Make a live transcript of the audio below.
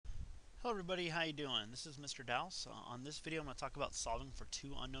Hello everybody, how you doing? This is Mr. Dowse. On this video I'm going to talk about solving for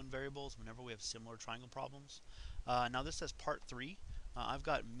two unknown variables whenever we have similar triangle problems. Now this says part 3. I've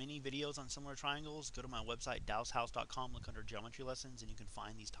got many videos on similar triangles. Go to my website dowsehouse.com, look under geometry lessons, and you can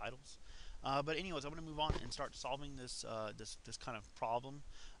find these titles. But anyways, I'm going to move on and start solving this kind of problem.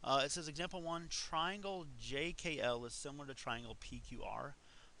 It says example 1, triangle JKL is similar to triangle PQR.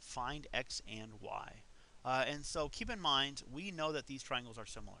 Find X and Y. And so keep in mind, we know that these triangles are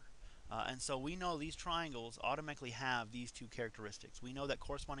similar. And so we know these triangles automatically have these two characteristics. We know that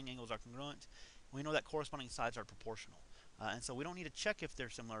corresponding angles are congruent. We know that corresponding sides are proportional. And so we don't need to check if they're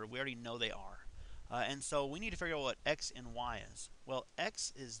similar. We already know they are. And so we need to figure out what X and Y is. Well,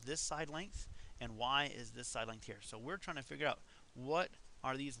 X is this side length, and Y is this side length here. So we're trying to figure out what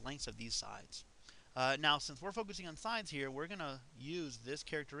are these lengths of these sides. Now, since we're focusing on sides here, we're going to use this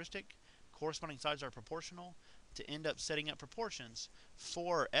characteristic. Corresponding sides are proportional to end up setting up proportions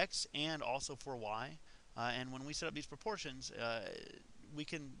for X and also for Y. And when we set up these proportions, we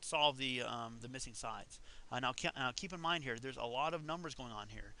can solve the missing sides. Now keep in mind here, there's a lot of numbers going on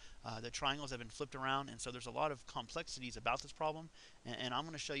here. The triangles have been flipped around, and so there's a lot of complexities about this problem. And I'm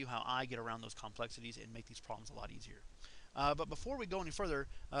going to show you how I get around those complexities and make these problems a lot easier. But before we go any further,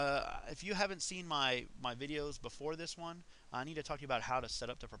 if you haven't seen my videos before this one, I need to talk to you about how to set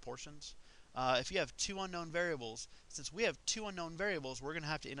up the proportions. If you have two unknown variables, since we have two unknown variables, we're going to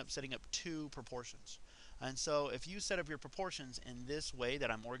have to end up setting up two proportions. And so if you set up your proportions in this way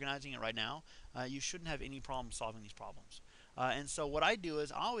that I'm organizing it right now, you shouldn't have any problem solving these problems. And so what I do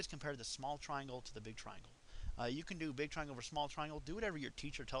is I always compare the small triangle to the big triangle. You can do big triangle over small triangle, do whatever your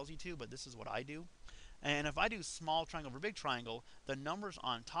teacher tells you to, but this is what I do. And if I do small triangle over big triangle, the numbers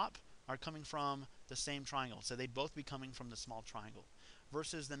on top are coming from the same triangle. So they'd both be coming from the small triangle.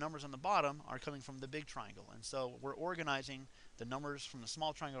 Versus the numbers on the bottom are coming from the big triangle. And so we're organizing the numbers from the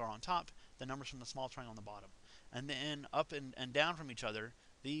small triangle are on top, the numbers from the small triangle on the bottom. And then up and down from each other,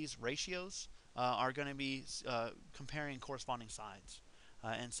 these ratios are going to be comparing corresponding sides.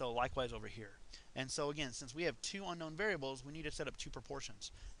 And so likewise over here. And so again, since we have two unknown variables, we need to set up two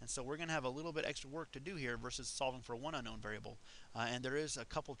proportions. And so we're going to have a little bit extra work to do here versus solving for one unknown variable. And there is a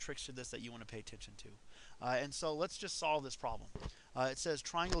couple tricks to this that you want to pay attention to. And so let's just solve this problem. It says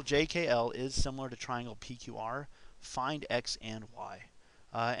triangle JKL is similar to triangle PQR. Find X and Y.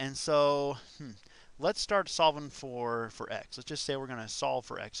 And so let's start solving for X. Let's just say we're going to solve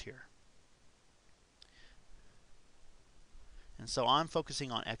for X here. And so I'm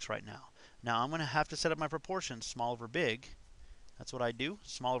focusing on X right now. Now I'm going to have to set up my proportions, small over big. That's what I do,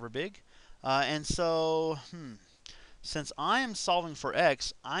 small over big. And so, since I am solving for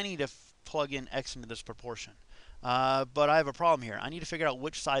X, I need to plug in X into this proportion. But I have a problem here. I need to figure out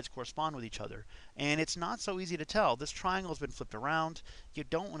which sides correspond with each other. And it's not so easy to tell. This triangle has been flipped around. You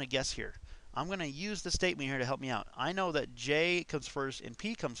don't want to guess here. I'm going to use the statement here to help me out. I know that J comes first and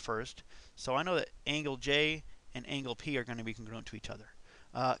P comes first. So I know that angle J and angle P are going to be congruent to each other.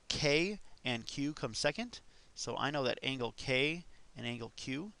 K and Q come second. So I know that angle K and angle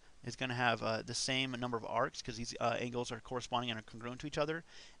Q is going to have the same number of arcs because these angles are corresponding and are congruent to each other.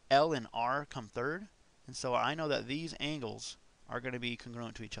 L and R come third. And so I know that these angles are going to be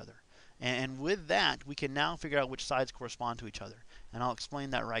congruent to each other. And with that, we can now figure out which sides correspond to each other. And I'll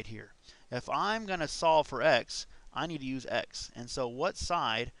explain that right here. If I'm going to solve for X, I need to use X. And so what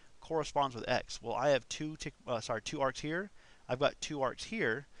side corresponds with X? Well, I have two arcs here. I've got two arcs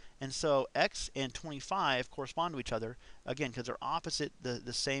here. And so X and 25 correspond to each other, again, because they're opposite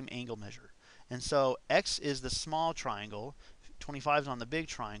the same angle measure. And so X is the small triangle, 25 is on the big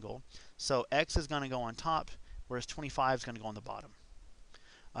triangle. So X is going to go on top, whereas 25 is going to go on the bottom.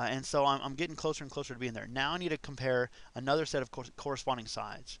 And so I'm getting closer and closer to being there. Now I need to compare another set of corresponding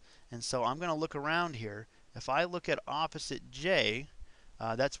sides. And so I'm going to look around here. If I look at opposite J,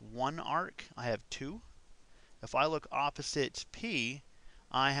 that's one arc. I have two. If I look opposite P,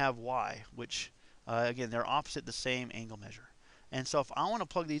 I have Y, which, again, they're opposite the same angle measure. And so if I want to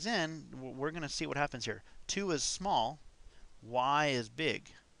plug these in, we're going to see what happens here. 2 is small. Y is big.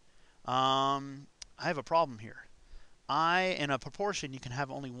 I have a problem here. In a proportion, you can have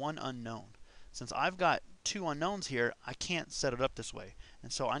only one unknown. Since I've got two unknowns here, I can't set it up this way.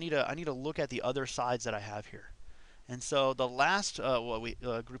 And so I need to look at the other sides that I have here. And so the last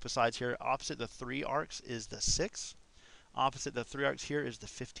group of sides here, opposite the 3 arcs, is the 6. Opposite the 3 arcs here is the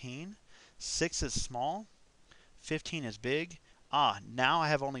 15. 6 is small. 15 is big. Now I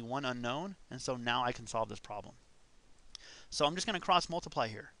have only one unknown, and so now I can solve this problem. So I'm just going to cross multiply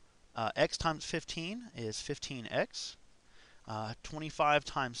here. X times 15 is 15x. 25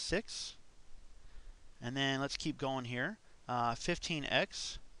 times 6. And then let's keep going here.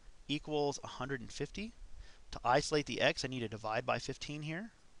 15x equals 150. To isolate the x, I need to divide by 15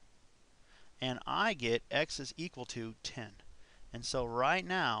 here. And I get x is equal to 10. And so right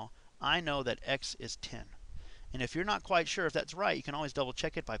now, I know that x is 10. And if you're not quite sure if that's right, you can always double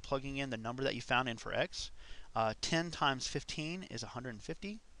check it by plugging in the number that you found in for x. 10 times 15 is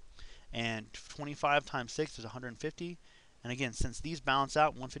 150. And 25 times 6 is 150. And again, since these balance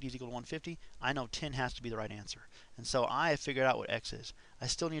out, 150 is equal to 150, I know 10 has to be the right answer. And so I have figured out what x is. I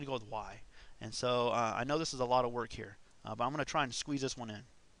still need to go with y. And so I know this is a lot of work here, but I'm going to try and squeeze this one in.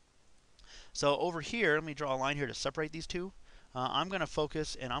 So over here, let me draw a line here to separate these two. I'm going to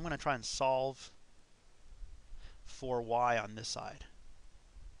focus and I'm going to try and solve for y on this side.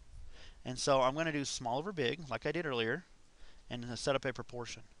 And so I'm going to do small over big, like I did earlier, and set up a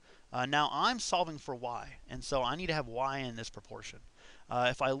proportion. Now I'm solving for y, and so I need to have y in this proportion.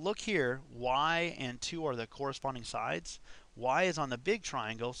 If I look here, y and 2 are the corresponding sides. Y is on the big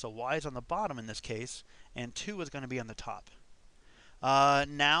triangle, so y is on the bottom in this case, and 2 is going to be on the top.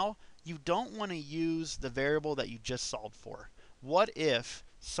 Now, you don't want to use the variable that you just solved for. What if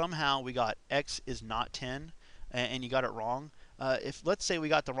somehow we got x is not 10, and you got it wrong? If let's say we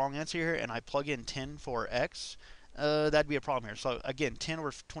got the wrong answer here, and I plug in 10 for x, that'd be a problem here. So again, 10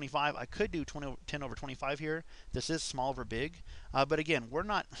 over 25, I could do 10 over 25 here. This is small over big, but again,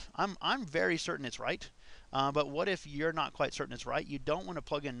 I'm very certain it's right. But what if you're not quite certain it's right? You don't want to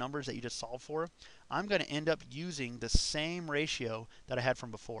plug in numbers that you just solved for. I'm going to end up using the same ratio that I had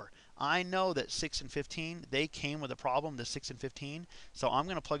from before. I know that 6 and 15, they came with a problem, the 6 and 15, so I'm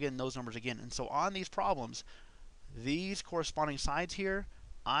going to plug in those numbers again. And so on these problems, these corresponding sides here,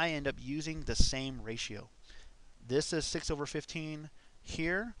 I end up using the same ratio. This is 6 over 15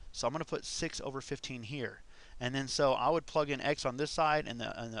 here, so I'm going to put 6 over 15 here. And then so I would plug in x on this side, and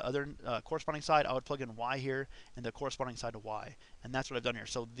the other corresponding side, I would plug in y here, and the corresponding side to y. And that's what I've done here.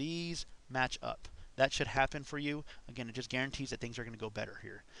 So these match up. That should happen for you. Again, it just guarantees that things are going to go better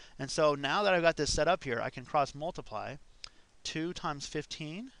here. And so now that I've got this set up here, I can cross multiply. 2 times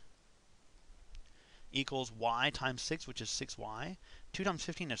 15 equals y times 6, which is 6y. 2 times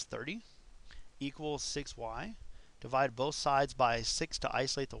 15 is 30, equals 6y. Divide both sides by 6 to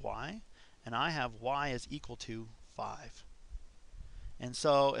isolate the y, and I have y is equal to 5. And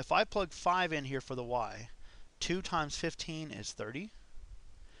so if I plug 5 in here for the y, 2 times 15 is 30,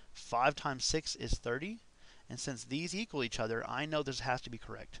 5 times 6 is 30, and since these equal each other, I know this has to be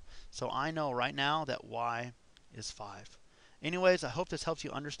correct. So I know right now that y is 5. Anyways, I hope this helps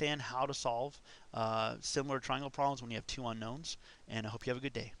you understand how to solve similar triangle problems when you have two unknowns, and I hope you have a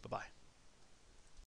good day. Bye-bye.